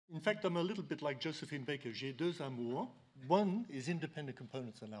In fact, I'm a little bit like Josephine Baker. J'ai deux amours. One is independent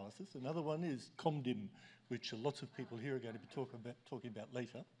components analysis. Another one is ComDim, which lots of people here are going to be talking about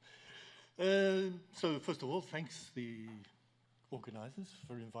later. So first of all, thanks the organizers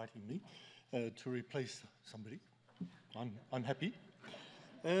for inviting me to replace somebody. I'm happy.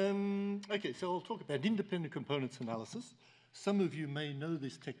 Okay, so I'll talk about independent components analysis. Some of you may know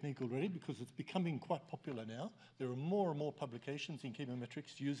this technique already because it's becoming quite popular now. There are more and more publications in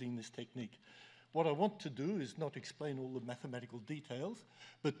chemometrics using this technique. What I want to do is not explain all the mathematical details,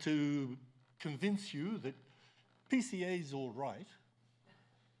 but to convince you that PCA is all right,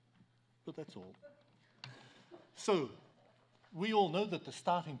 but that's all. So, we all know that the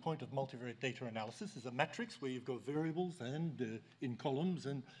starting point of multivariate data analysis is a matrix where you've got variables and in columns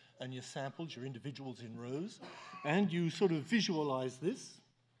and your samples, your individuals in rows, and you sort of visualize this.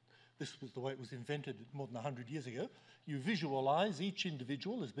 This was the way it was invented more than 100 years ago. You visualize each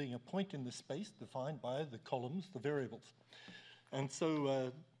individual as being a point in the space defined by the columns, the variables. And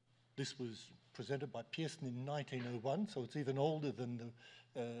so this was presented by Pearson in 1901, so it's even older than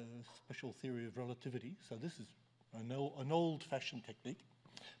the special theory of relativity. So this is an old-fashioned technique,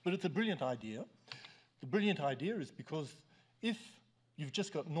 but it's a brilliant idea. The brilliant idea is because if you've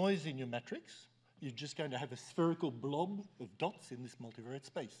just got noise in your matrix, you're just going to have a spherical blob of dots in this multivariate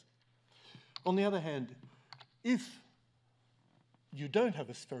space. On the other hand, if you don't have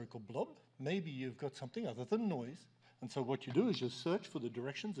a spherical blob, maybe you've got something other than noise, and so what you do is you search for the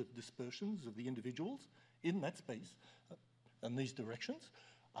directions of dispersions of the individuals in that space, and these directions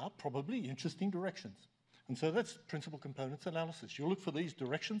are probably interesting directions. And so that's principal components analysis. You look for these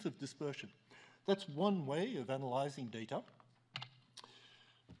directions of dispersion. That's one way of analyzing data.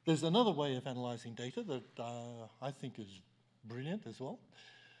 There's another way of analyzing data that I think is brilliant as well.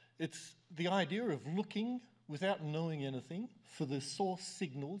 It's the idea of looking, without knowing anything, for the source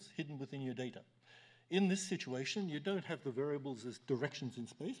signals hidden within your data. In this situation, you don't have the variables as directions in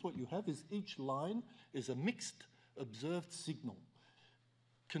space. What you have is each line is a mixed observed signal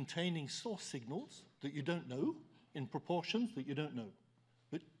containing source signals that you don't know in proportions that you don't know,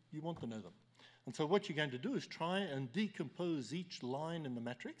 but you want to know them. And so what you're going to do is try and decompose each line in the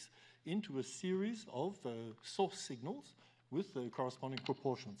matrix into a series of source signals with the corresponding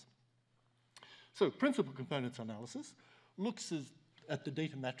proportions. So principal components analysis looks at the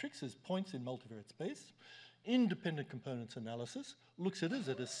data matrix as points in multivariate space. Independent components analysis looks at it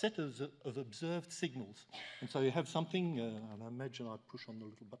as a set of observed signals. And so you have something, and I imagine I push on the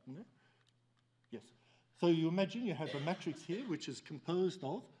little button there. Yes. So you imagine you have a matrix here which is composed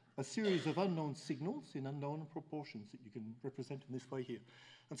of a series of unknown signals in unknown proportions that you can represent in this way here.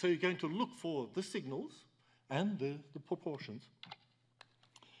 And so you're going to look for the signals and the proportions.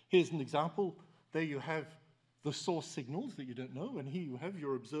 Here's an example. There you have the source signals that you don't know, and here you have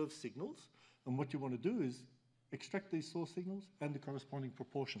your observed signals. And what you want to do is extract these source signals and the corresponding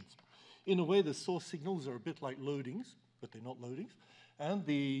proportions. In a way, the source signals are a bit like loadings, but they're not loadings, and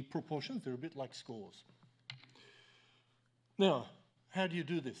the proportions are a bit like scores. Now, how do you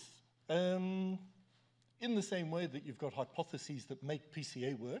do this? In the same way that you've got hypotheses that make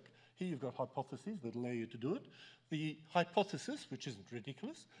PCA work, here you've got hypotheses that allow you to do it. The hypothesis, which isn't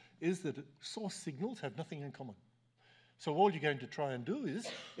ridiculous, is that source signals have nothing in common. So all you're going to try and do is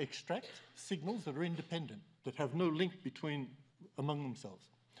extract signals that are independent, that have no link among themselves.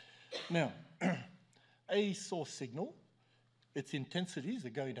 Now, a source signal, its intensities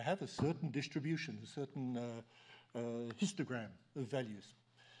are going to have a certain distribution, a certain histogram of values.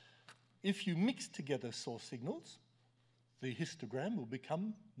 If you mix together source signals, the histogram will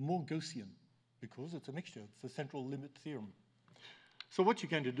become more Gaussian because it's a mixture. It's the central limit theorem. So what you're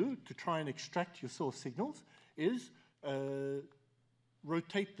going to do to try and extract your source signals is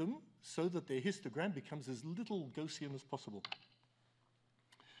rotate them so that their histogram becomes as little Gaussian as possible.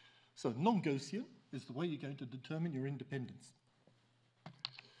 So non-Gaussian is the way you're going to determine your independence.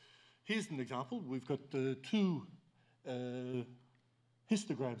 Here's an example. We've got two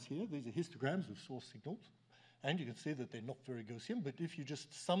histograms here. These are histograms of source signals. And you can see that they're not very Gaussian, but if you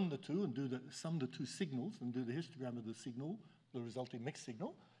just sum the two and sum the two signals and do the histogram of the signal, the resulting mixed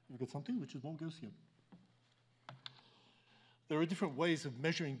signal, you've got something which is more Gaussian. There are different ways of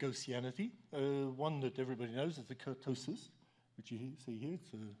measuring Gaussianity. One that everybody knows is the kurtosis, which you see here.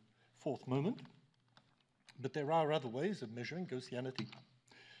 It's a fourth moment. But there are other ways of measuring Gaussianity.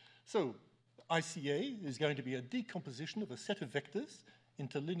 So ICA is going to be a decomposition of a set of vectors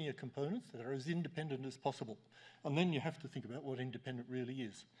into linear components that are as independent as possible. And then you have to think about what independent really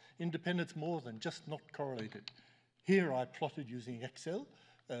is. Independent's more than just not correlated. Here I plotted using Excel,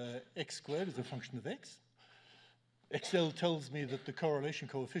 x squared as a function of x. Excel tells me that the correlation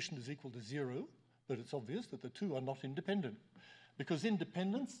coefficient is equal to 0, but it's obvious that the two are not independent, because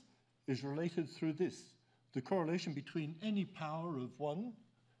independence is related through this. The correlation between any power of one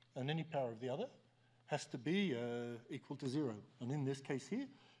and any power of the other has to be equal to 0. And in this case here,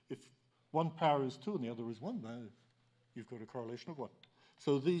 if one power is 2 and the other is 1, you've got a correlation of 1.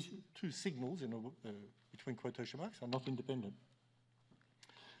 So these two signals, between quotation marks, are not independent.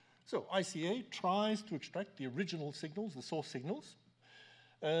 So ICA tries to extract the original signals, the source signals.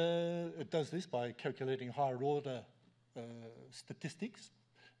 It does this by calculating higher order statistics,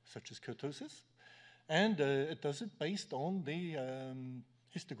 such as kurtosis. And it does it based on the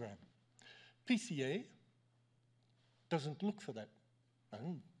histogram. PCA doesn't look for that,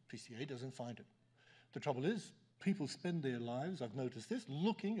 and PCA doesn't find it. The trouble is, people spend their lives, I've noticed this,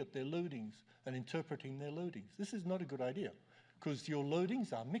 looking at their loadings and interpreting their loadings. This is not a good idea, because your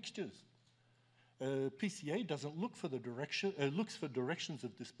loadings are mixtures. PCA doesn't look for the direction, looks for directions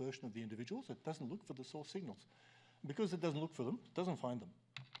of dispersion of the individuals. It doesn't look for the source signals. Because it doesn't look for them, it doesn't find them.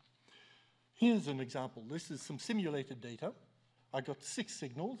 Here's an example. This is some simulated data. I got 6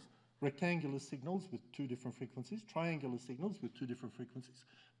 signals, rectangular signals with 2 different frequencies, triangular signals with 2 different frequencies,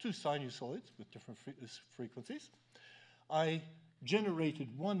 2 sinusoids with different frequencies. I generated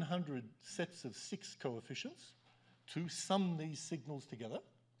 100 sets of 6 coefficients to sum these signals together,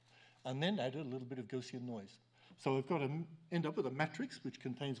 and then added a little bit of Gaussian noise. So I've got to end up with a matrix which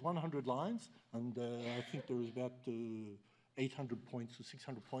contains 100 lines, and I think there is about 800 points or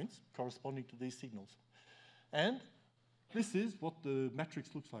 600 points corresponding to these signals. And this is what the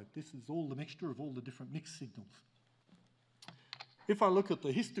matrix looks like. This is all the mixture of all the different mixed signals. If I look at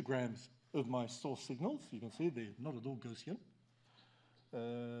the histograms of my source signals, you can see they're not at all Gaussian.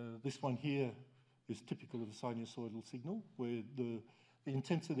 This one here is typical of a sinusoidal signal, where the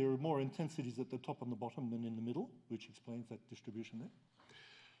intensity, there are more intensities at the top and the bottom than in the middle, which explains that distribution there.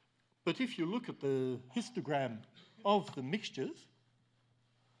 But if you look at the histogram of the mixtures,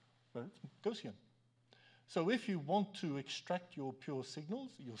 well, it's Gaussian. So if you want to extract your pure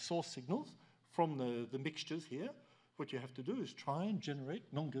signals, your source signals, from the mixtures here, what you have to do is try and generate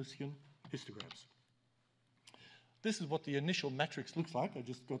non-Gaussian histograms. This is what the initial matrix looks like. I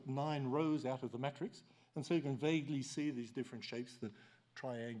just got 9 rows out of the matrix, and so you can vaguely see these different shapes, the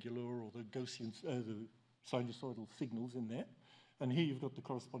triangular or the Gaussian, the sinusoidal signals in there. And here you've got the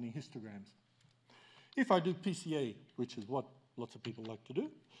corresponding histograms. If I do PCA, which is what lots of people like to do,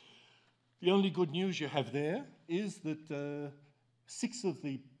 the only good news you have there is that 6 of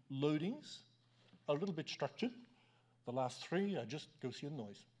the loadings are a little bit structured. The last 3 are just Gaussian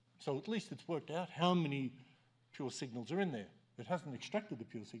noise. So at least it's worked out how many pure signals are in there. It hasn't extracted the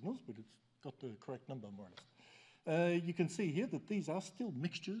pure signals, but it's got the correct number, more or less. You can see here that these are still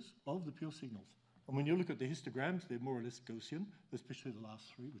mixtures of the pure signals. And when you look at the histograms, they're more or less Gaussian, especially the last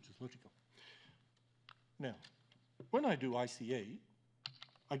 3, which is logical. Now, when I do ICA,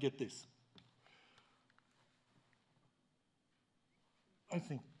 I get this. I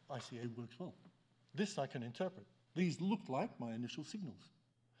think ICA works well. This I can interpret. These look like my initial signals.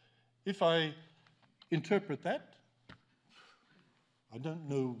 If I interpret that, I don't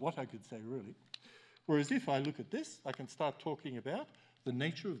know what I could say, really. Whereas if I look at this, I can start talking about the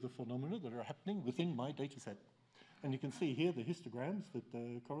nature of the phenomena that are happening within my data set. And you can see here the histograms that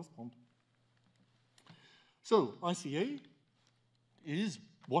correspond. So ICA is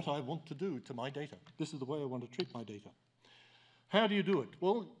what I want to do to my data. This is the way I want to treat my data. How do you do it?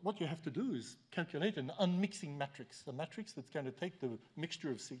 Well, what you have to do is calculate an unmixing matrix, a matrix that's going to take the mixture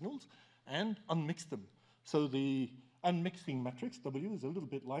of signals and unmix them. So the unmixing matrix, W, is a little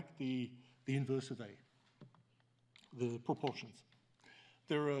bit like the inverse of A, the proportions.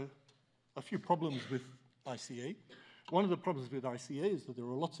 There are a few problems with ICA. One of the problems with ICA is that there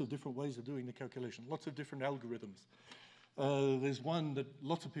are lots of different ways of doing the calculation, lots of different algorithms. There's one that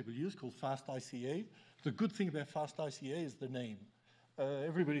lots of people use called fast ICA. The good thing about fast ICA is the name.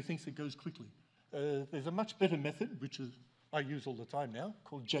 Everybody thinks it goes quickly. There's a much better method, which is I use all the time now,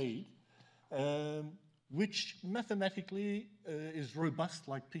 called JADE, which mathematically is robust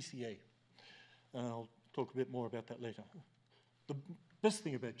like PCA. I'll talk a bit more about that later. The best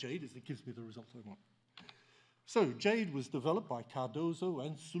thing about JADE is it gives me the results I want. So JADE was developed by Cardozo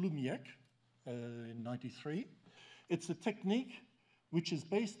and Sulumiak in '93. It's a technique which is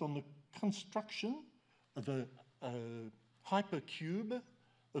based on the construction of a hypercube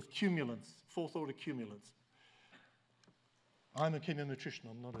of cumulants, 4th order cumulants. I'm a chemometrician,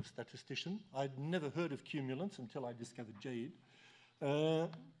 I'm not a statistician. I'd never heard of cumulants until I discovered JADE.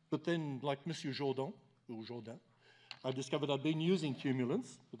 But then, like Monsieur Jourdain, I discovered I'd been using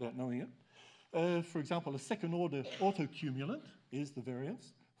cumulants without knowing it. For example, a second-order autocumulant is the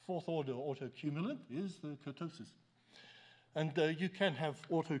variance. Fourth-order autocumulant is the kurtosis. And you can have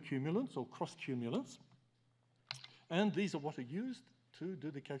autocumulants or cross-cumulants. And these are what are used to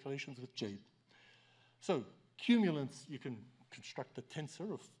do the calculations with jade. So cumulants, you can construct a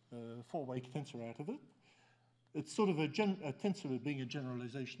tensor, a four-way tensor out of it. It's sort of a tensor being a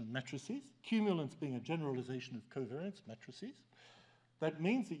generalization of matrices, cumulants being a generalization of covariance matrices. That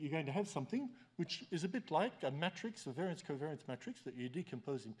means that you're going to have something which is a bit like a matrix, a variance-covariance matrix that you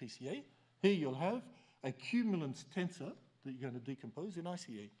decompose in PCA. Here you'll have a cumulants tensor that you're going to decompose in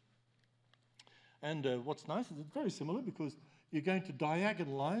ICA. And what's nice is it's very similar because you're going to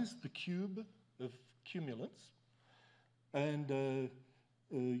diagonalize the cube of cumulants, and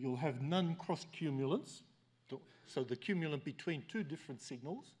you'll have none cross-cumulants. So the cumulant between two different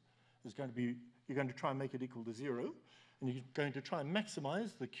signals is going to be, you're going to try and make it equal to 0, and you're going to try and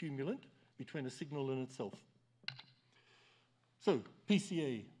maximize the cumulant between a signal and itself. So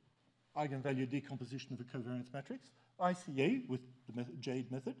PCA, eigenvalue decomposition of a covariance matrix. ICA, with the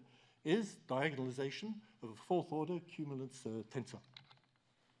jade method, is diagonalization of a fourth-order cumulants tensor.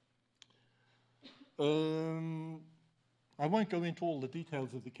 I won't go into all the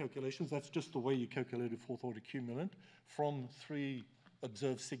details of the calculations. That's just the way you calculate a fourth-order cumulant from 3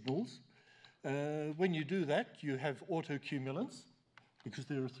 observed signals. When you do that, you have autocumulants. Because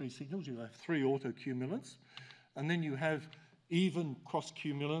there are 3 signals, you have 3 autocumulants. And then you have even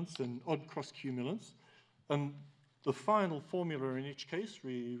cross-cumulants and odd cross-cumulants. And the final formula in each case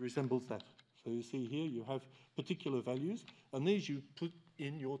resembles that. So you see here you have particular values, and these you put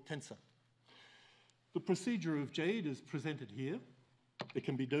in your tensor. The procedure of jade is presented here. It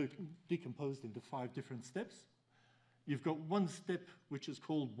can be decomposed into 5 different steps. You've got one step which is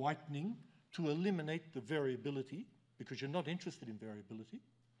called whitening to eliminate the variability, because you're not interested in variability.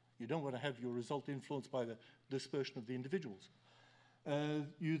 You don't want to have your result influenced by the dispersion of the individuals.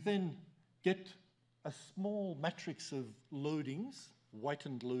 You then get a small matrix of loadings,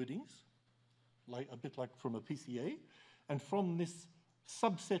 whitened loadings, like a bit like from a PCA, and from this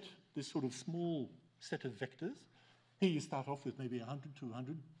subset, this sort of small set of vectors, here you start off with maybe 100 to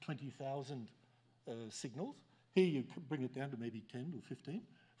 120,000 signals. Here you bring it down to maybe 10 or 15.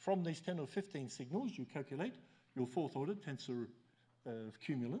 From these 10 or 15 signals, you calculate your fourth-order tensor of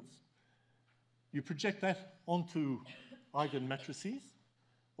cumulants. You project that onto eigenmatrices,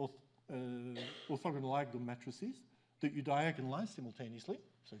 or orthogonal eigenmatrices, that you diagonalize simultaneously,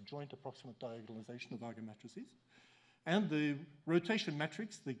 so joint approximate diagonalization of eigenmatrices. And the rotation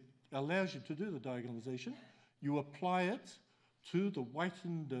matrix that allows you to do the diagonalization, you apply it to the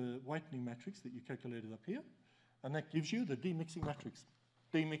whitening matrix that you calculated up here, and that gives you the demixing matrix.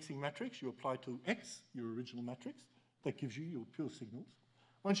 Demixing matrix you apply to X, your original matrix, that gives you your pure signals.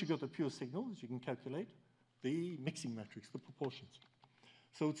 Once you've got the pure signals, you can calculate the mixing matrix, the proportions.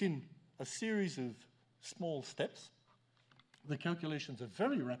 So it's in a series of small steps. The calculations are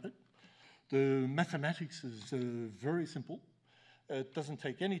very rapid. The mathematics is very simple. It doesn't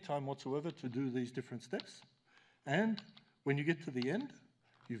take any time whatsoever to do these different steps. And when you get to the end,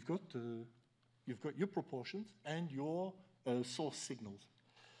 you've got your proportions and your source signals.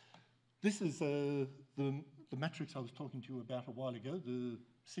 This is the matrix I was talking to you about a while ago, the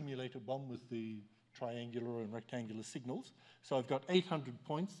simulated one with the triangular and rectangular signals. So I've got 800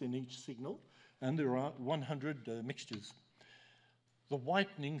 points in each signal, and there are 100 mixtures. The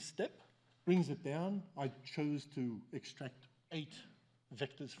whitening step brings it down. I chose to extract 8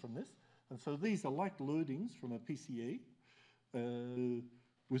 vectors from this. And so these are like loadings from a PCA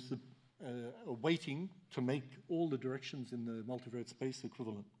with a weighting to make all the directions in the multivariate space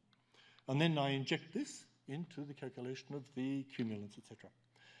equivalent. And then I inject this into the calculation of the cumulants, etc.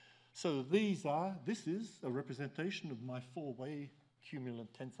 So this is a representation of my 4-way cumulant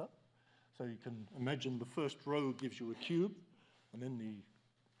tensor. So you can imagine the first row gives you a cube, and then the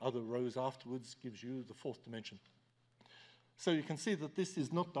other rows afterwards gives you the 4th dimension. So you can see that this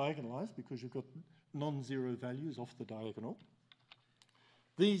is not diagonalized because you've got non-zero values off the diagonal.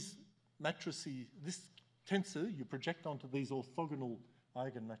 These matrices, this tensor, you project onto these orthogonal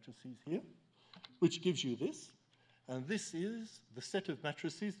eigenmatrices here, which gives you this. And this is the set of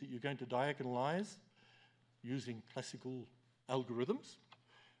matrices that you're going to diagonalize using classical algorithms.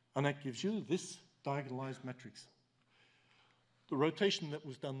 And that gives you this diagonalized matrix. The rotation that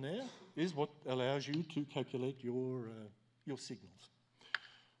was done there is what allows you to calculate your signals.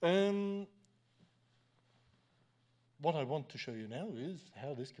 What I want to show you now is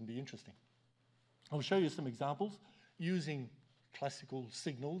how this can be interesting. I'll show you some examples using classical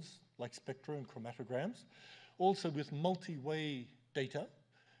signals like spectra and chromatograms, also with multi-way data,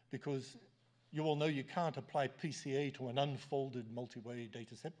 because you all know you can't apply PCA to an unfolded multi-way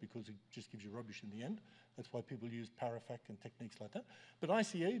data set because it just gives you rubbish in the end. That's why people use parafact and techniques like that. But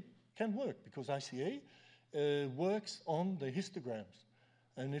ICA can work because ICA works on the histograms.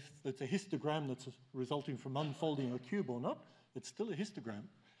 And if it's a histogram that's resulting from unfolding a cube or not, it's still a histogram.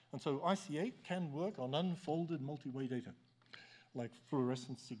 And so ICA can work on unfolded multi-way data, like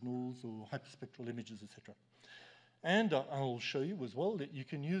fluorescence signals or hyperspectral images, etc. And I'll show you as well that you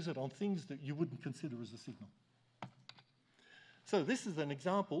can use it on things that you wouldn't consider as a signal. So this is an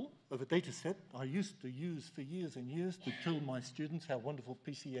example of a data set I used to use for years and years to tell my students how wonderful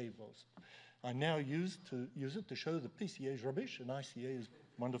PCA was. I now use it to show that PCA is rubbish and ICA is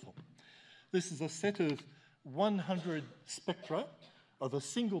wonderful. This is a set of 100 spectra of a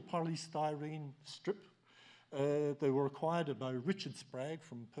single polystyrene strip. They were acquired by Richard Sprague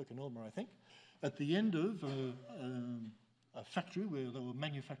from PerkinElmer, I think, at the end of a factory where they were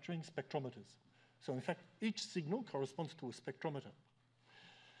manufacturing spectrometers. So in fact, each signal corresponds to a spectrometer.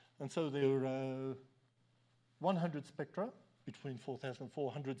 And so there are 100 spectra between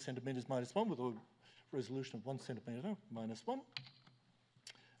 4,400 centimeters minus 1 with a resolution of 1 centimeter minus 1.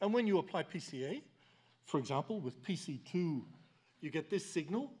 And when you apply PCA, for example, with PC2, you get this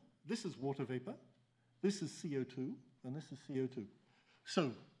signal. This is water vapor. This is CO2, and this is CO2.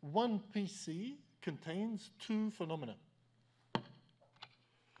 So one PC contains two phenomena.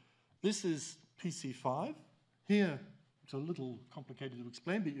 This is PC5. Here, it's a little complicated to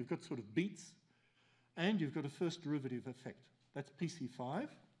explain, but you've got sort of beats, and you've got a first derivative effect. That's PC5, and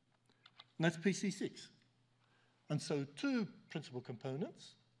that's PC6. And so two principal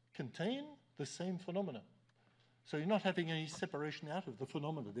components contain the same phenomena. So you're not having any separation out of the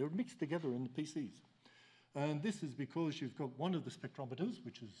phenomena. They're mixed together in the PCs. And this is because you've got one of the spectrometers,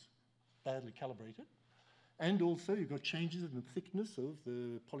 which is badly calibrated, and also you've got changes in the thickness of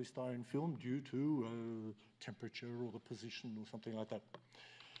the polystyrene film due to temperature or the position or something like that.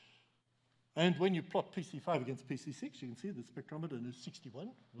 And when you plot PC5 against PC6, you can see the spectrometer in 61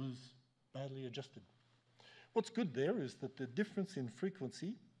 was badly adjusted. What's good there is that the difference in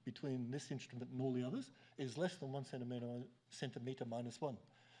frequency between this instrument and all the others is less than 1 centimeter minus 1.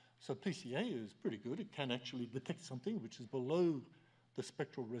 So PCA is pretty good. It can actually detect something which is below the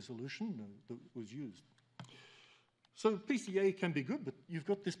spectral resolution that was used. So PCA can be good, but you've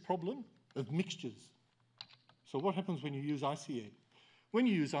got this problem of mixtures. So what happens when you use ICA? When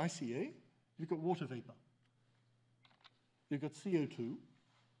you use ICA, you've got water vapor. You've got CO2.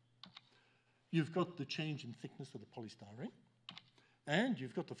 You've got the change in thickness of the polystyrene. And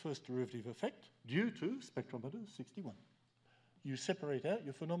you've got the first derivative effect due to spectrometer 61. You separate out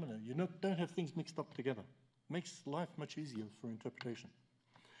your phenomena. You don't have things mixed up together. Makes life much easier for interpretation.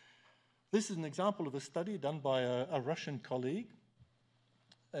 This is an example of a study done by a Russian colleague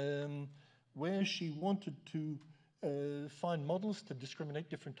where she wanted to find models to discriminate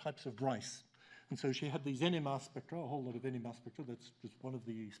different types of rice. And so she had these NMR spectra, a whole lot of NMR spectra. That's just one of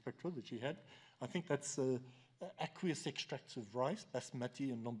the spectra that she had. I think that's aqueous extracts of rice,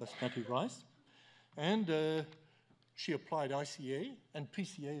 basmati and non-basmati rice. And she applied ICA and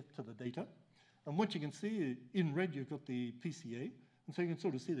PCA to the data. And what you can see, in red, you've got the PCA. And so you can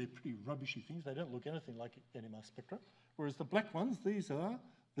sort of see they're pretty rubbishy things. They don't look anything like NMR spectra. Whereas the black ones, these are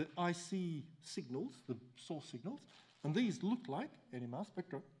the IC signals, the source signals. And these look like NMR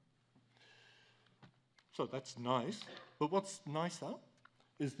spectra. So that's nice. But what's nicer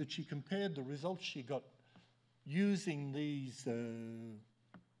is that she compared the results she got using these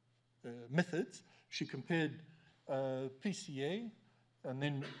methods. She compared PCA and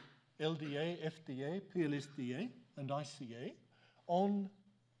then LDA, FDA, PLSDA, and ICA on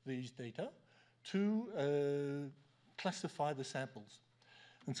these data to classify the samples.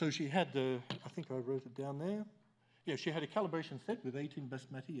 And so she had, I think I wrote it down there. Yeah, she had a calibration set with 18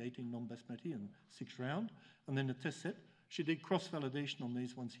 basmati, 18 non-basmati, and 6 round, and then a test set. She did cross-validation on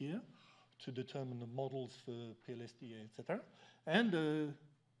these ones here to determine the models for PLSDA, etc., and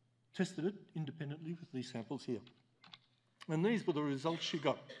tested it independently with these samples here. And these were the results she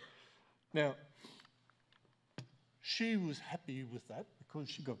got. Now, she was happy with that because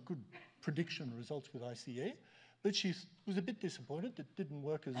she got good prediction results with ICA, but she was a bit disappointed it didn't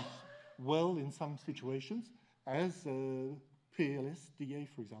work as well in some situations as PLSDA,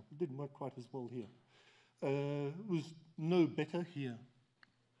 for example. It didn't work quite as well here. It was no better here.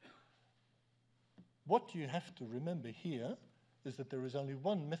 What you have to remember here is that there is only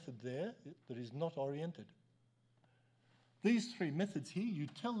one method there that is not oriented. These 3 methods here, you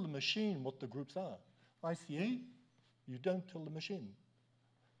tell the machine what the groups are. ICA, you don't tell the machine.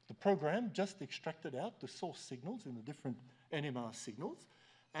 The program just extracted out the source signals in the different NMR signals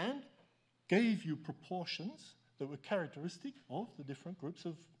and gave you proportions that were characteristic of the different groups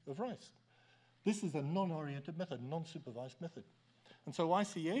of rice. This is a non-oriented method, non-supervised method. And so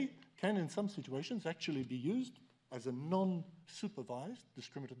ICA can, in some situations, actually be used as a non-supervised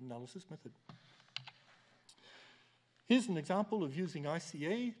discriminative analysis method. Here's an example of using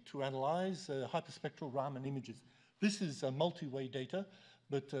ICA to analyze hyperspectral Raman images. This is multi-way data,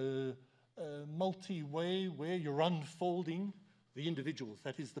 but multi-way where you're unfolding the individuals,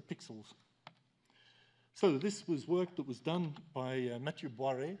 that is the pixels. So this was work that was done by Mathieu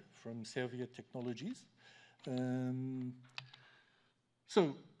Boiret from Servier Technologies.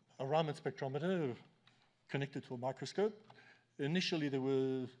 So a Raman spectrometer connected to a microscope. Initially, there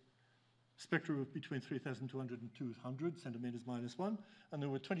were spectra of between 3,200 and 200 centimeters -1, and there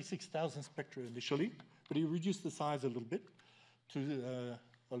were 26,000 spectra initially, but he reduced the size a little bit to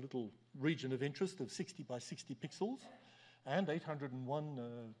a little region of interest of 60 by 60 pixels and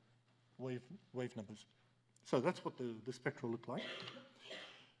 801 wave numbers. So that's what the spectra look like.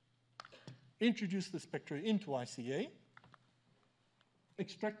 Introduced the spectra into ICA,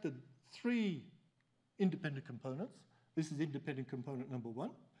 extracted 3 independent components. This is independent component number 1.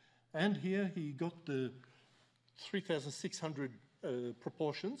 And here he got the 3,600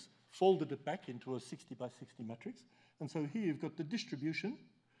 proportions, folded it back into a 60 by 60 matrix. And so here you've got the distribution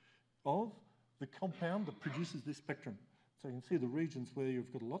of the compound that produces this spectrum. So you can see the regions where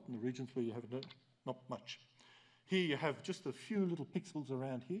you've got a lot and the regions where you have not much. Here you have just a few little pixels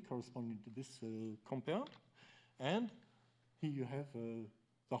around here corresponding to this compound. And here you have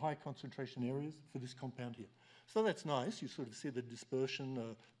the high concentration areas for this compound here. So that's nice. You sort of see the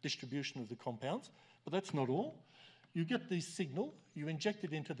dispersion, distribution of the compounds. But that's not all. You get this signal, you inject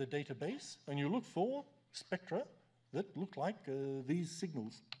it into the database, and you look for spectra that look like these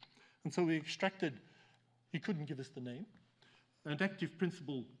signals. And so we extracted, he couldn't give us the name, an active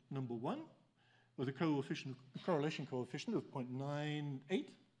principle number 1 with a correlation coefficient of 0.98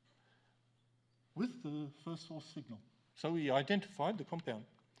 with the first source signal. So we identified the compound.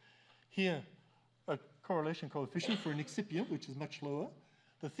 Here, a correlation coefficient for an excipient, which is much lower.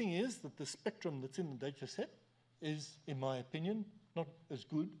 The thing is that the spectrum that's in the data set is, in my opinion, not as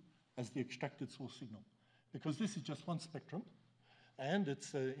good as the extracted source signal, because this is just one spectrum, and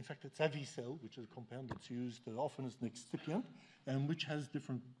it's, in fact, it's Avicel, which is a compound that's used often as an excipient, and which has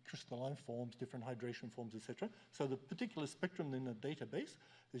different crystalline forms, different hydration forms, etc. So the particular spectrum in the database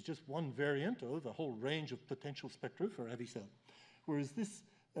is just one variant of a whole range of potential spectra for Avicel. Whereas this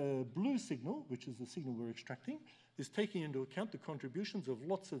blue signal, which is the signal we're extracting, is taking into account the contributions of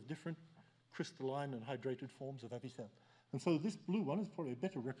lots of different crystalline and hydrated forms of Avicel. And so this blue one is probably a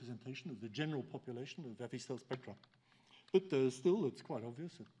better representation of the general population of Avicel spectra. But still, it's quite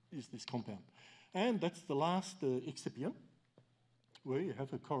obvious it is this compound. And that's the last excipient, where you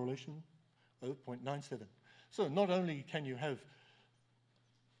have a correlation of 0.97. So not only can you have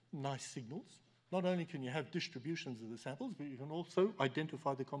nice signals, not only can you have distributions of the samples, but you can also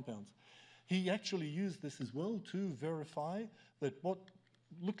identify the compounds. He actually used this as well to verify that what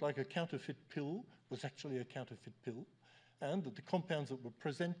looked like a counterfeit pill was actually a counterfeit pill, and that the compounds that were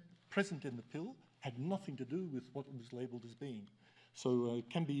present in the pill had nothing to do with what it was labeled as being. So it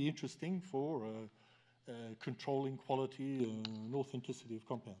can be interesting for controlling quality and authenticity of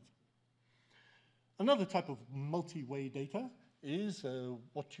compounds. Another type of multi-way data is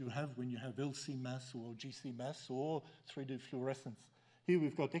what you have when you have LC mass or GC mass or 3D fluorescence. Here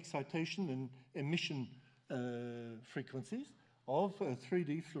we've got excitation and emission frequencies of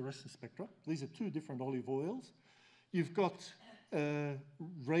 3D fluorescence spectra. These are 2 different olive oils. You've got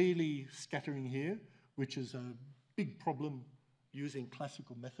Rayleigh scattering here, which is a big problem using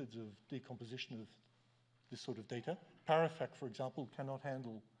classical methods of decomposition of this sort of data. Parafac, for example, cannot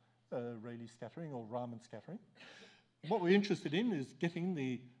handle Rayleigh scattering or Raman scattering. What we're interested in is getting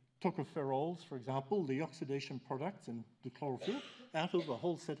the tocopherols, for example, the oxidation products and the chlorophyll out of a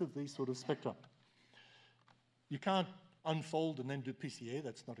whole set of these sort of spectra. You can't unfold and then do PCA,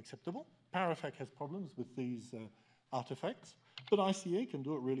 that's not acceptable. Parafac has problems with these artifacts, but ICA can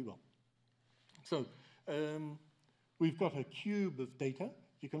do it really well. So we've got a cube of data.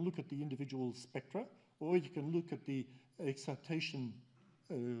 You can look at the individual spectra, or you can look at the excitation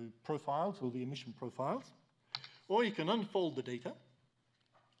profiles or the emission profiles, or you can unfold the data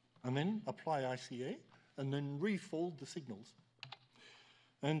and then apply ICA and then refold the signals.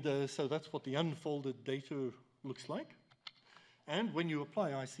 And so that's what the unfolded data looks like. And when you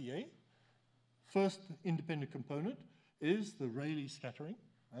apply ICA, first independent component is the Rayleigh scattering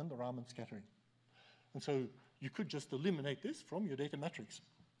and the Raman scattering. And so you could just eliminate this from your data matrix.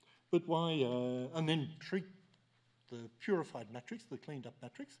 But why, and then treat the purified matrix, the cleaned up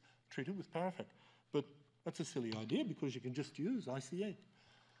matrix, treat it with paraffin. But that's a silly idea because you can just use ICA.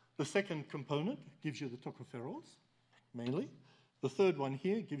 The second component gives you the tocopherols, mainly. The third one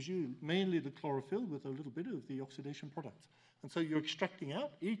here gives you mainly the chlorophyll with a little bit of the oxidation products. And so you're extracting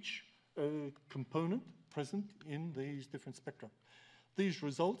out each component present in these different spectra. These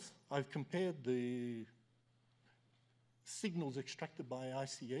results, I've compared the signals extracted by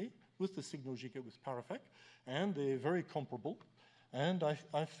ICA with the signals you get with paraffin, and they're very comparable. And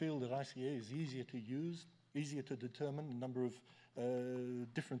I feel that ICA is easier to use, easier to determine the number of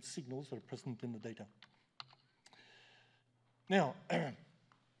different signals that are present in the data. Now,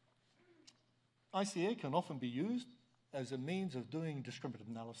 ICA can often be used as a means of doing discriminative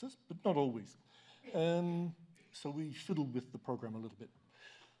analysis, but not always. So we fiddled with the program a little bit.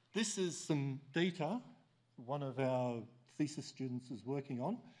 This is some data one of our thesis students is working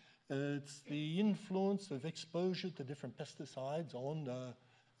on. It's the influence of exposure to different pesticides on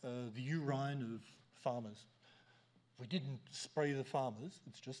the urine of farmers. We didn't spray the farmers,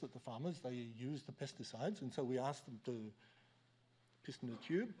 it's just that the farmers, they use the pesticides, and so we asked them to piss in a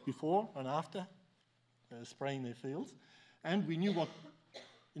tube before and after spraying their fields, and we knew what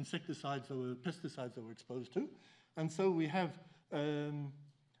insecticides or pesticides they were exposed to, and so we have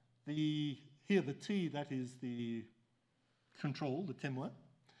here the T, that is the control, the témoin.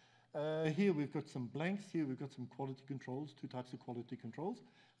 Here we've got some blanks, here we've got some quality controls, two types of quality controls,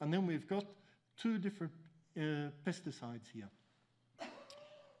 and then we've got two different pesticides here.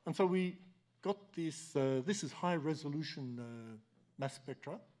 And so we got this, this is high resolution mass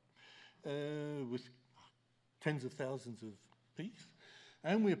spectra with tens of thousands of peaks.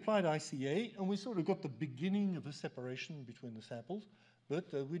 And we applied ICA, and we sort of got the beginning of a separation between the samples,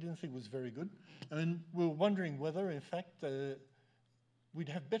 but we didn't think it was very good. And we were wondering whether, in fact, we'd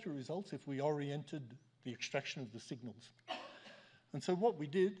have better results if we oriented the extraction of the signals. And so what we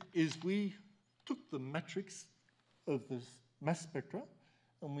did is we took the matrix of this mass spectra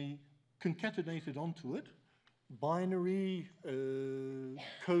and we concatenated onto it binary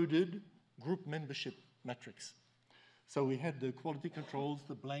coded group membership matrix. So we had the quality controls,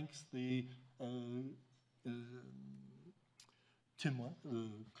 the blanks, the témoin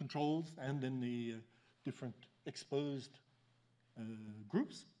controls, and then the different exposed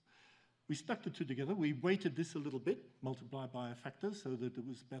groups. We stuck the two together. We weighted this a little bit, multiplied by a factor, so that it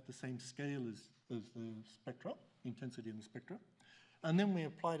was about the same scale as the spectra, intensity in the spectra. And then we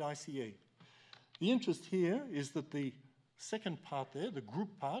applied ICA. The interest here is that the second part there, the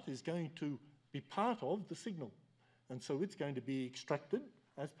group part, is going to be part of the signal. And so it's going to be extracted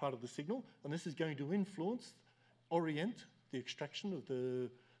as part of the signal, and this is going to influence, orient the extraction of the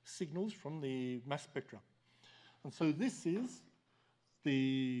signals from the mass spectra. And so this is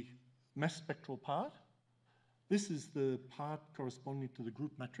the mass spectral part. This is the part corresponding to the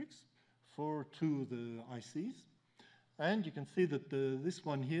group matrix for two of the ICs. And you can see that this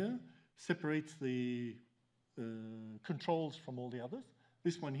one here separates the controls from all the others.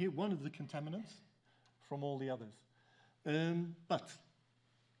 This one here, one of the contaminants from all the others. But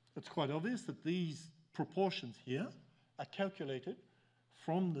it's quite obvious that these proportions here are calculated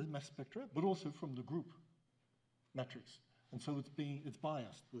from the mass spectra, but also from the group matrix. And so it's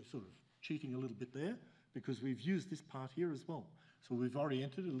biased. We're sort of cheating a little bit there because we've used this part here as well. So we've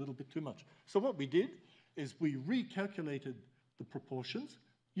oriented it a little bit too much. So what we did is we recalculated the proportions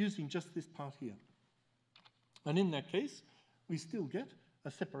using just this part here. And in that case, we still get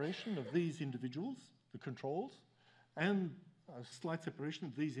a separation of these individuals, the controls, and a slight separation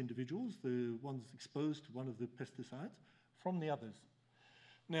of these individuals, the ones exposed to one of the pesticides, from the others.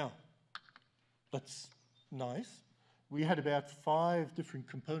 Now, that's nice. We had about 5 different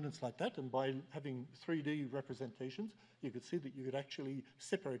components like that, and by having 3D representations, you could see that you could actually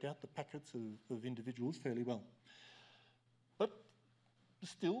separate out the packets of individuals fairly well. But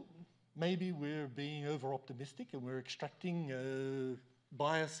still, maybe we're being over-optimistic and we're extracting,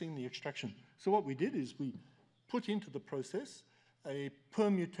 biasing the extraction. So what we did is we put into the process a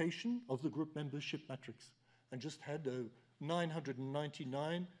permutation of the group membership matrix and just had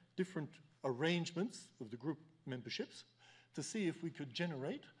 999 different arrangements of the group memberships to see if we could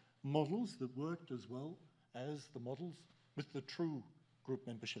generate models that worked as well as the models with the true group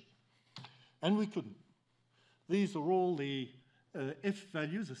membership. And we couldn't. These are all the F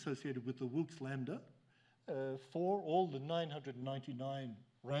values associated with the Wilks lambda for all the 999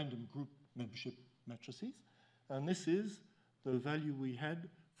 random group membership matrices. And this is the value we had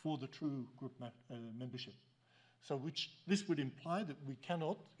for the true group membership. So this would imply that we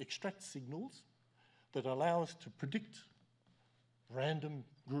cannot extract signals that allow us to predict random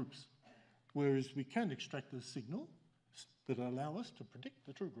groups, whereas we can extract a signal that allow us to predict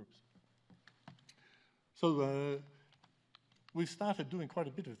the true groups. So we've started doing quite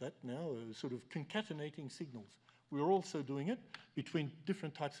a bit of that now, sort of concatenating signals. We're also doing it between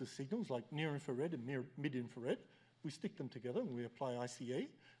different types of signals, like near-infrared and mid-infrared. We stick them together and we apply ICA,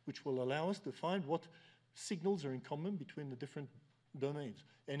 which will allow us to find what signals are in common between the different domains.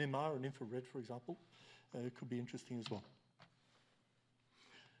 NMR and infrared, for example, could be interesting as well.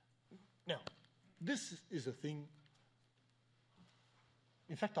 Now, this is a thing.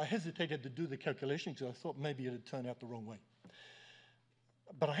 In fact, I hesitated to do the calculation because I thought maybe it had turned out the wrong way.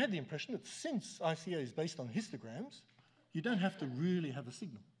 But I had the impression that since ICA is based on histograms, you don't have to really have a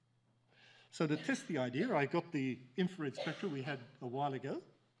signal. So to test the idea, I got the infrared spectra we had a while ago,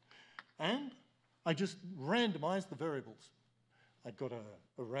 and I just randomized the variables. I got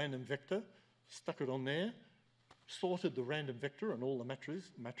a random vector, stuck it on there, sorted the random vector and all the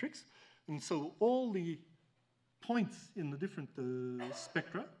matrix, and so all the points in the different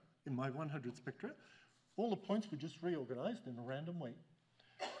spectra, in my 100 spectra, all the points were just reorganized in a random way.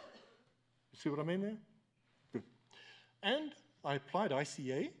 You see what I mean there? Good. And I applied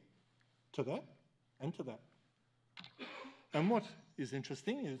ICA to that and to that. And what is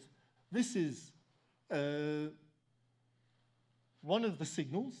interesting is this is one of the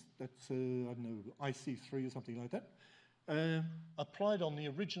signals, that's, I don't know, IC3 or something like that, applied on the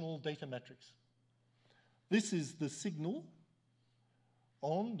original data matrix. This is the signal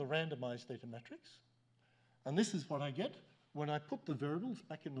on the randomized data matrix, and this is what I get when I put the variables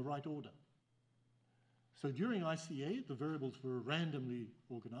back in the right order. So during ICA, the variables were randomly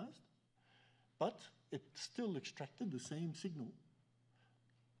organized, but it still extracted the same signal.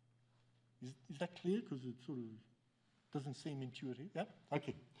 Is that clear? Because it sort of doesn't seem intuitive. Yeah?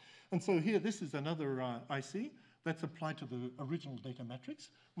 Okay. And so here, this is another IC that's applied to the original data matrix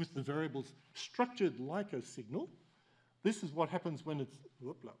with the variables structured like a signal. This is what happens when it's,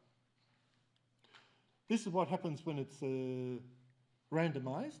 whoopla. This is what happens when it's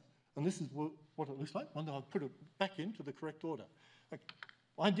randomized, and this is what it looks like when I put it back into the correct order.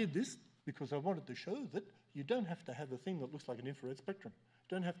 I did this because I wanted to show that you don't have to have a thing that looks like an infrared spectrum.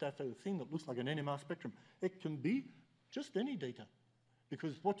 You don't have to have a thing that looks like an NMR spectrum. It can be just any data,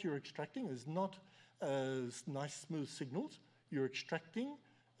 because what you're extracting is not nice, smooth signals. You're extracting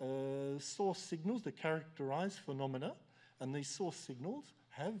source signals that characterize phenomena, and these source signals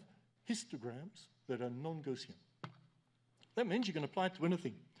have histograms that are non-Gaussian. That means you can apply it to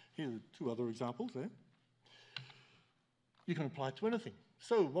anything. Here are two other examples there. You can apply it to anything.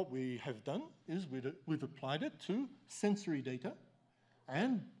 So what we have done is we've applied it to sensory data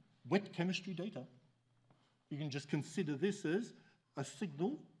and wet chemistry data. You can just consider this as a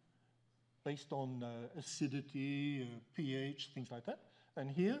signal based on acidity, pH, things like that.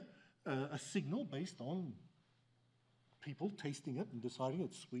 And here, a signal based on people tasting it and deciding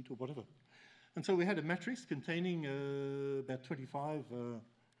it's sweet or whatever. And so we had a matrix containing about 25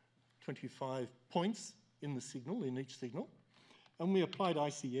 points in the signal, in each signal. And we applied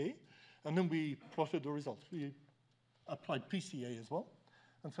ICA, and then we plotted the results. We applied PCA as well.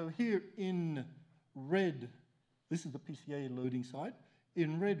 And so here in red, this is the PCA loading side.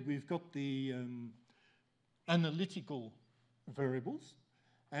 In red, we've got the analytical variables.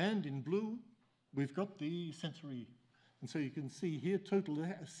 And in blue, we've got the sensory. And so you can see here total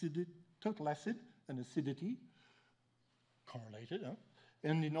acid and acidity correlated,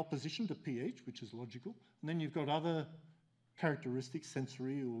 and in opposition to pH, which is logical. And then you've got other characteristics,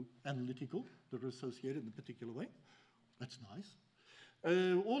 sensory or analytical, that are associated in a particular way. That's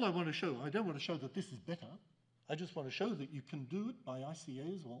nice. All I want to show, I don't want to show that this is better. I just want to show that you can do it by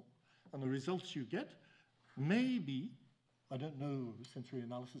ICA as well. And the results you get may be, I don't know sensory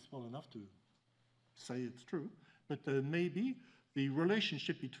analysis well enough to say it's true, but maybe the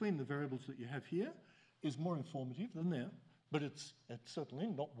relationship between the variables that you have here is more informative than there, but it's certainly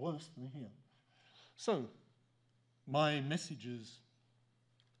not worse than here. So my message is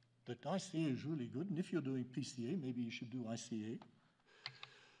that ICA is really good, and if you're doing PCA, maybe you should do ICA.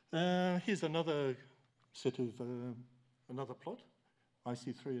 Here's another set of, another plot,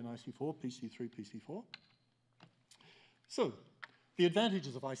 IC3 and IC4, PC3, PC4. So the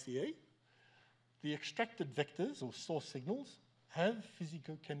advantages of ICA, the extracted vectors or source signals have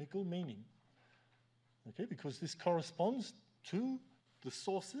physicochemical meaning, okay, because this corresponds to the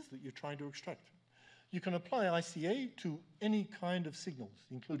sources that you're trying to extract. You can apply ICA to any kind of signals,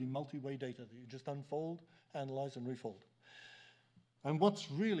 including multi-way data that you just unfold, analyze, and refold. And what's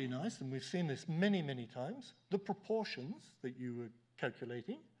really nice, and we've seen this many, many times, the proportions that you were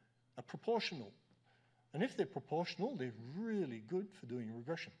calculating are proportional. And if they're proportional, they're really good for doing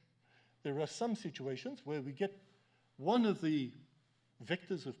regression. There are some situations where we get one of the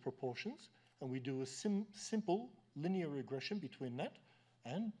vectors of proportions, and we do a simple linear regression between that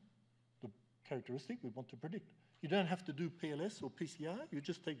and the characteristic we want to predict. You don't have to do PLS or PCR. You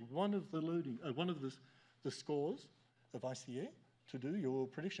just take one of the scores of ICA to do your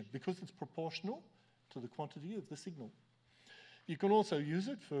prediction, because it's proportional to the quantity of the signal. You can also use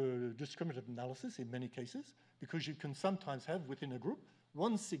it for discriminative analysis in many cases, because you can sometimes have within a group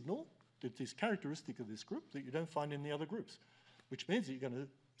one signal that is characteristic of this group that you don't find in the other groups, which means that you're going to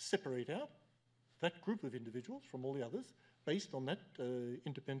separate out that group of individuals from all the others based on that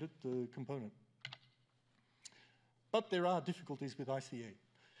independent component. But there are difficulties with ICA.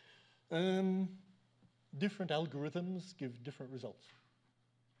 Different algorithms give different results.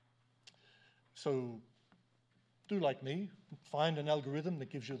 So do like me, find an algorithm that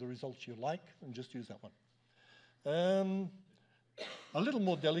gives you the results you like and just use that one. A little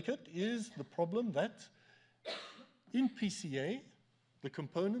more delicate is the problem that in PCA, the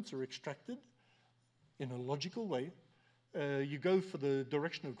components are extracted in a logical way. You go for the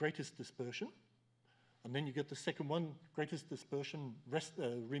direction of greatest dispersion, and then you get the second one, greatest dispersion,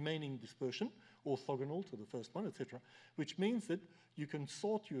 remaining dispersion, orthogonal to the first one, etc. Which means that you can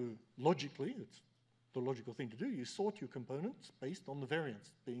sort logically, it's the logical thing to do, you sort your components based on the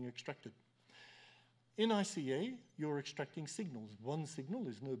variance being extracted. In ICA, you're extracting signals. One signal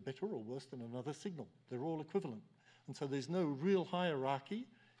is no better or worse than another signal. They're all equivalent. And so there's no real hierarchy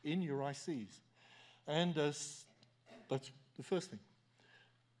in your ICs. And that's the first thing.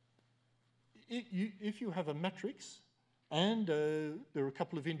 If you have a matrix and there are a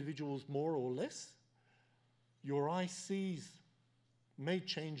couple of individuals more or less, your ICs may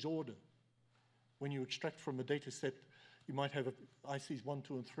change order. When you extract from a data set, you might have ICs 1,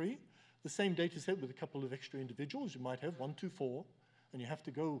 2, and 3. The same data set with a couple of extra individuals, you might have 1, 2, 4, and you have to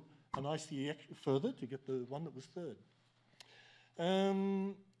go an IC further to get the one that was third.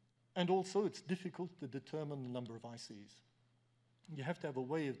 And also, it's difficult to determine the number of ICs. You have to have a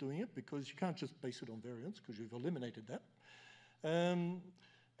way of doing it, because you can't just base it on variance, because you've eliminated that.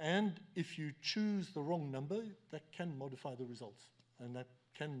 And if you choose the wrong number, that can modify the results, and that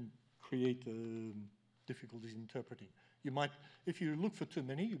can create difficulties interpreting. You might, if you look for too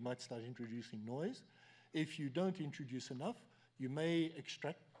many, you might start introducing noise. If you don't introduce enough, you may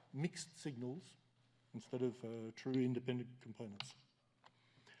extract mixed signals instead of true independent components.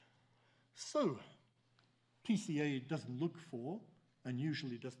 So, PCA doesn't look for and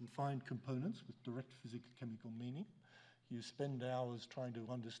usually doesn't find components with direct physicochemical meaning. You spend hours trying to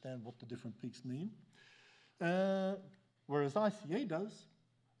understand what the different peaks mean. Whereas ICA does,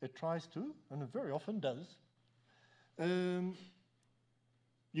 it tries to, and it very often does.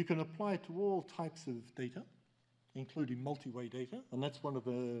 You can apply it to all types of data, including multi-way data, and that's one of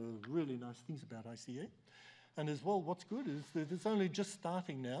the really nice things about ICA. And as well, what's good is that it's only just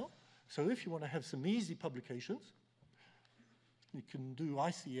starting now, so if you want to have some easy publications, you can do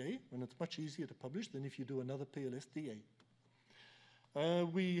ICA, and it's much easier to publish than if you do another PLS-DA.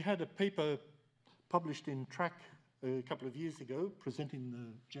 We had a paper published in Track a couple of years ago presenting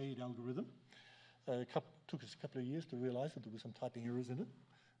the JADE algorithm. Took us a couple of years to realize that there were some typing errors in it.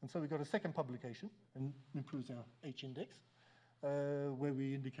 And so we got a second publication, and improves our H-index, where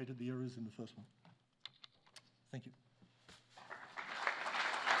we indicated the errors in the first one. Thank you.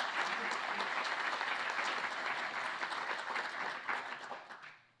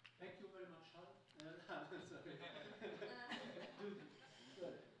 Thank you very much, Hal.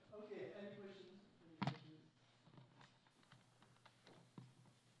 Okay, any questions?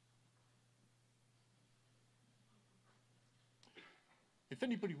 If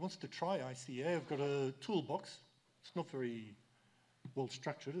anybody wants to try ICA, I've got a toolbox. It's not very well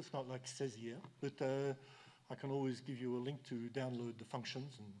structured. It's not like says here, but I can always give you a link to download the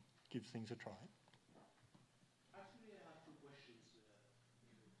functions and give things a try. Actually, I have two questions. You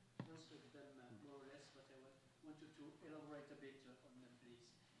answered them more or less, but I want you to elaborate a bit on them, please.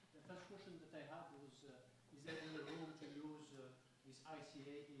 The first question that I had was, is there any room to use this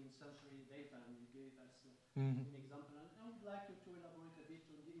ICA in sensory data? And you gave us an example. And I would like you to elaborate a bit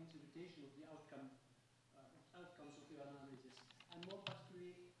on the interpretation of the outcomes of your analysis. And more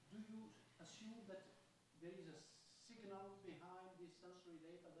particularly, do you assume that there is a signal behind this sensory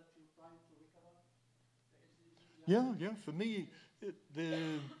data that you're trying to recover? Yeah. For me,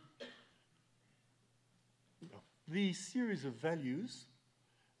 the series of values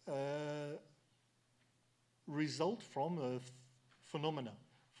result from a phenomena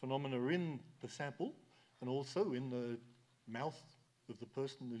in the sample and also in the mouth of the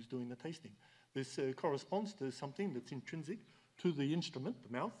person who's doing the tasting. This corresponds to something that's intrinsic to the instrument, the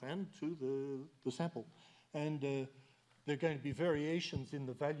mouth, and to the sample. And there are going to be variations in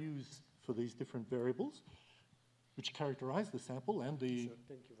the values for these different variables, which characterize the sample and the, Sure,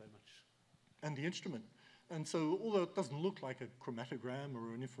 thank you very much. and the instrument. And so although it doesn't look like a chromatogram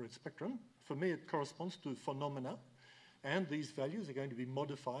or an infrared spectrum, for me it corresponds to phenomena, and these values are going to be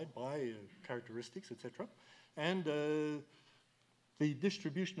modified by characteristics, etc. And the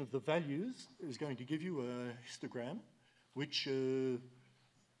distribution of the values is going to give you a histogram, which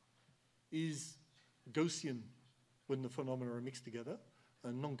is Gaussian when the phenomena are mixed together,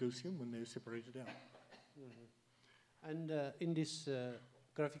 and non-Gaussian when they're separated out. Mm-hmm. And in this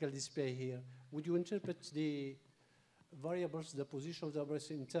graphical display here, would you interpret the variables, the position of the variables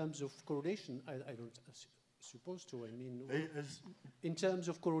in terms of correlation? I don't suppose to. I mean, in terms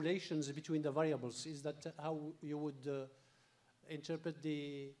of correlations between the variables, is that how you would interpret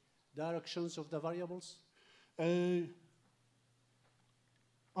the directions of the variables? In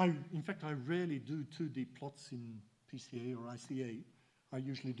fact, I rarely do 2D plots in PCA or ICA. I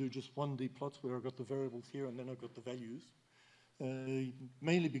usually do just 1D plots where I've got the variables here and then I've got the values.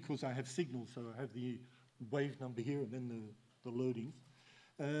 Mainly because I have signals, so I have the wave number here and then the loadings.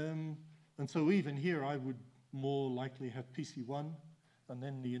 And so even here I would more likely have PC1 and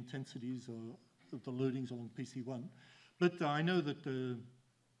then the intensities of the loadings along PC1. But I know that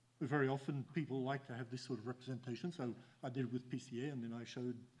very often people like to have this sort of representation, so I did it with PCA and then I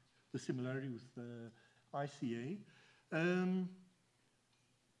showed the similarity with ICA.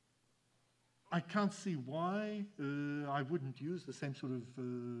 I can't see why I wouldn't use the same sort of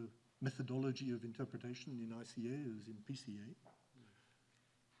methodology of interpretation in ICA as in PCA.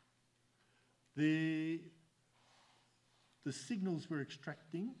 The signals we're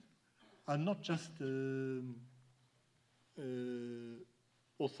extracting are not just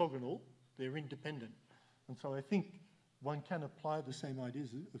orthogonal, they're independent. And so I think one can apply the same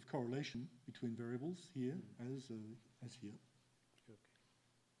ideas of correlation between variables here as here.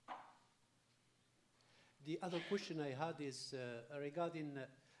 The other question I had is regarding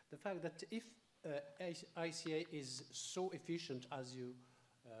the fact that if ICA is so efficient as you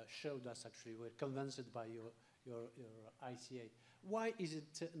showed us, actually, we're convinced by your ICA, why is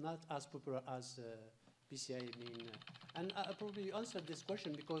it not as popular as PCA? I mean, and I probably answered this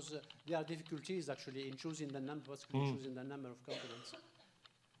question because there are difficulties actually in choosing the number, basically choosing the number of components.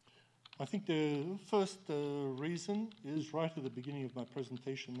 I think the first reason is right at the beginning of my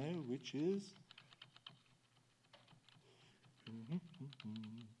presentation there, which is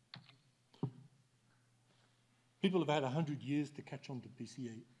people have had 100 years to catch on to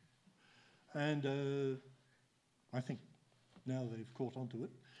PCA. And I think now they've caught on to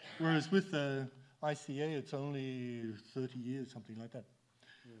it. Whereas with ICA, it's only 30 years, something like that.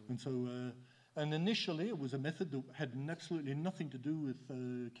 And so, and initially it was a method that had absolutely nothing to do with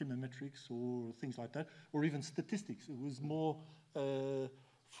chemometrics or things like that, or even statistics. It was more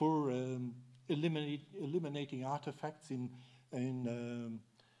for eliminating artifacts in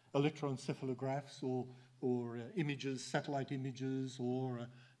electroencephalographs or images, satellite images, or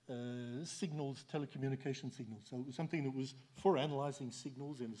signals, telecommunication signals. So it was something that was for analyzing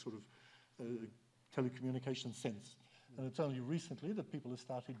signals in a sort of telecommunication sense. And it's only recently that people have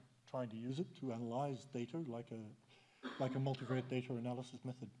started trying to use it to analyze data like a multivariate data analysis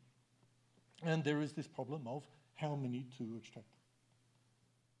method. And there is this problem of how many to extract.